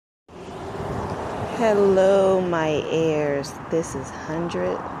Hello, my heirs. This is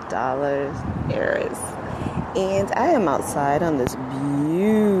 $100 heirs. And I am outside on this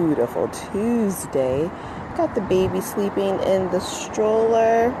beautiful Tuesday. Got the baby sleeping in the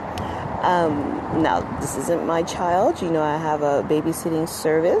stroller. Now, this isn't my child. You know, I have a babysitting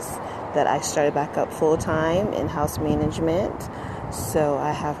service that I started back up full-time in house management. So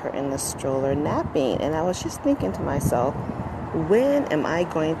I have her in the stroller napping. And I was just thinking to myself, when am I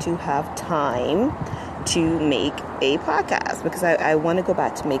going to have time to make a podcast? Because I want to go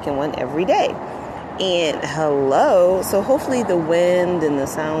back to making one every day. And hello, so hopefully the wind and the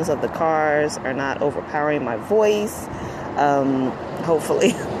sounds of the cars are not overpowering my voice.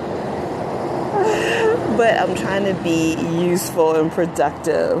 Hopefully. But I'm trying to be useful and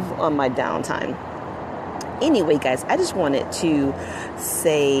productive on my downtime. Anyway, guys, I just wanted to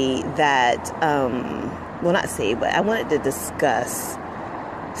say that, but I wanted to discuss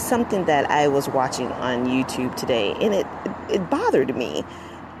something that I was watching on YouTube today, and it bothered me.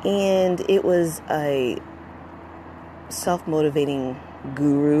 And it was a self-motivating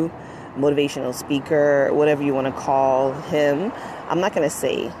guru, motivational speaker, whatever you want to call him. I'm not going to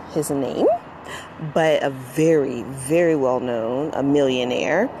say his name, but a very, very well-known, a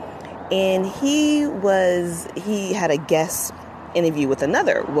millionaire. And he had a guest interview with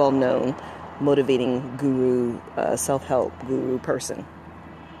another well-known motivating guru, self-help guru person.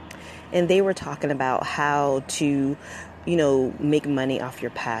 And they were talking about how to, make money off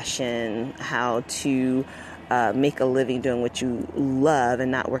your passion, how to make a living doing what you love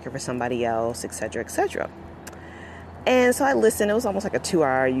and not working for somebody else, etc., etc. And so I listened. It was almost like a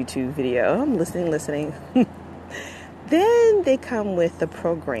 2-hour YouTube video. I'm listening. Then they come with the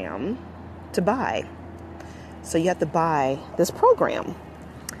program to buy. So you have to buy this program.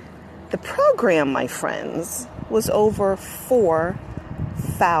 The program, my friends, was over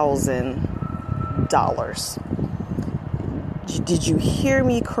 $4,000. Did you hear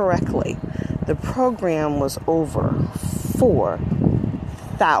me correctly? The program was over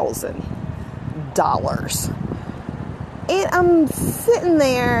 $4,000. And I'm sitting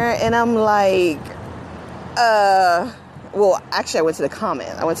there and I'm like, actually I went to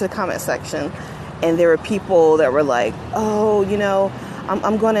the comment section, and there were people that were like,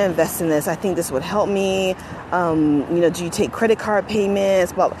 I'm going to invest in this. I think this would help me. Do you take credit card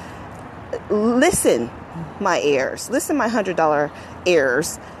payments? But listen, my heirs. Listen, my $100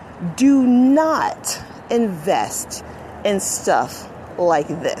 heirs. Do not invest in stuff like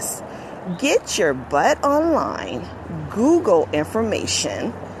this. Get your butt online. Google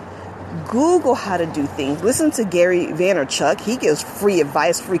information. Google how to do things. Listen to Gary Vaynerchuk. He gives free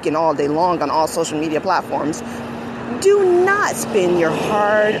advice freaking all day long on all social media platforms. Do not spend your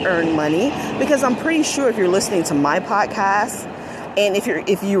hard-earned money, because I'm pretty sure if you're listening to my podcast and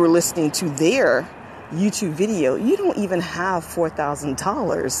if you were listening to their YouTube video, you don't even have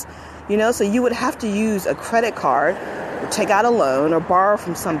 $4,000. So you would have to use a credit card, or take out a loan, or borrow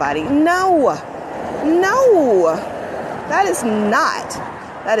from somebody. No, that is not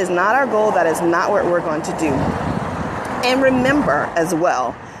our goal. That is not what we're going to do. And remember as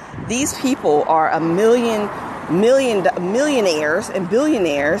well, these people are millionaires and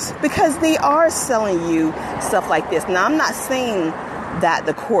billionaires because they are selling you stuff like this. Now, I'm not saying that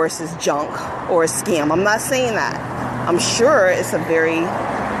the course is junk or a scam. I'm not saying that. I'm sure it's a very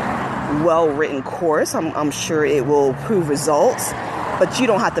well-written course. I'm sure it will prove results, but you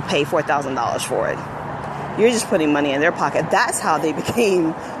don't have to pay $4,000 for it. You're just putting money in their pocket. That's how they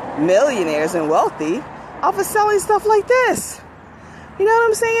became millionaires and wealthy, off of selling stuff like this. You know what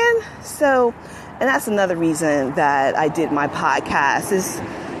I'm saying? So, and that's another reason that I did my podcast, is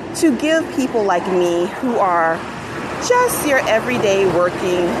to give people like me, who are just your everyday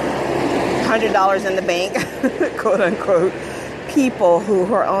working $100 in the bank, quote unquote, people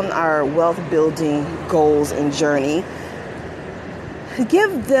who are on our wealth building goals and journey,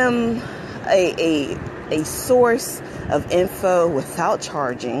 give them a source of info without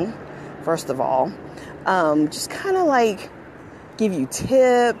charging, first of all. Just kind of like give you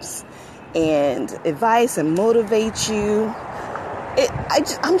tips and advice and motivate you.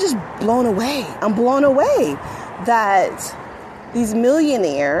 I'm just blown away. I'm blown away that these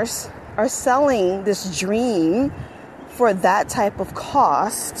millionaires are selling this dream for that type of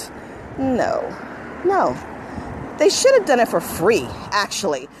cost. No. They should have done it for free,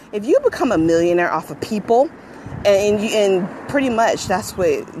 actually. If you become a millionaire off of people, and pretty much that's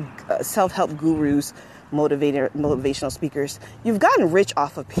what self-help gurus, motivational speakers, you've gotten rich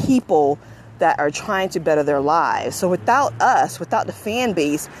off of people that are trying to better their lives. So without us, without the fan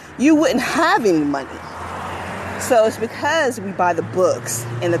base, you wouldn't have any money. So it's because we buy the books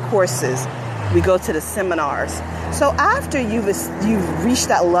and the courses We go to the seminars. So after you've reached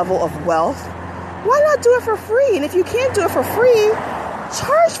that level of wealth, why not do it for free? And if you can't do it for free,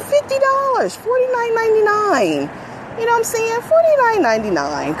 charge $50, $49.99. You know what I'm saying?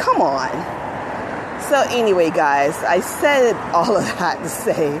 $49.99. Come on. So anyway, guys, I said all of that to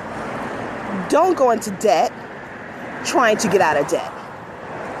say, don't go into debt trying to get out of debt.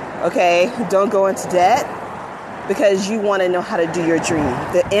 Okay? Don't go into debt because you want to know how to do your dream.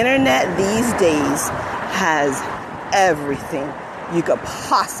 The internet these days has everything you could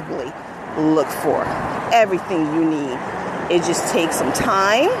possibly look for. Everything you need. It just takes some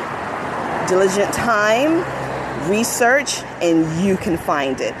time, diligent time, research, and you can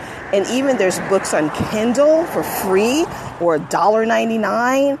find it. And even there's books on Kindle for free or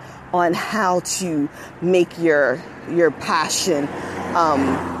 $1.99 on how to make your passion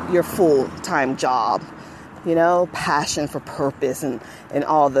your full-time job. You know, passion for purpose and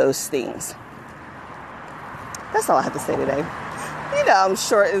all those things. That's all I have to say today. You know, I'm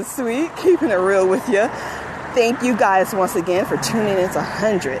short and sweet, keeping it real with you. Thank you guys once again for tuning in to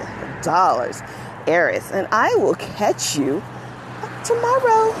 $100 Heiress. And I will catch you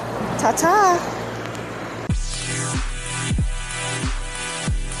tomorrow. Ta-ta.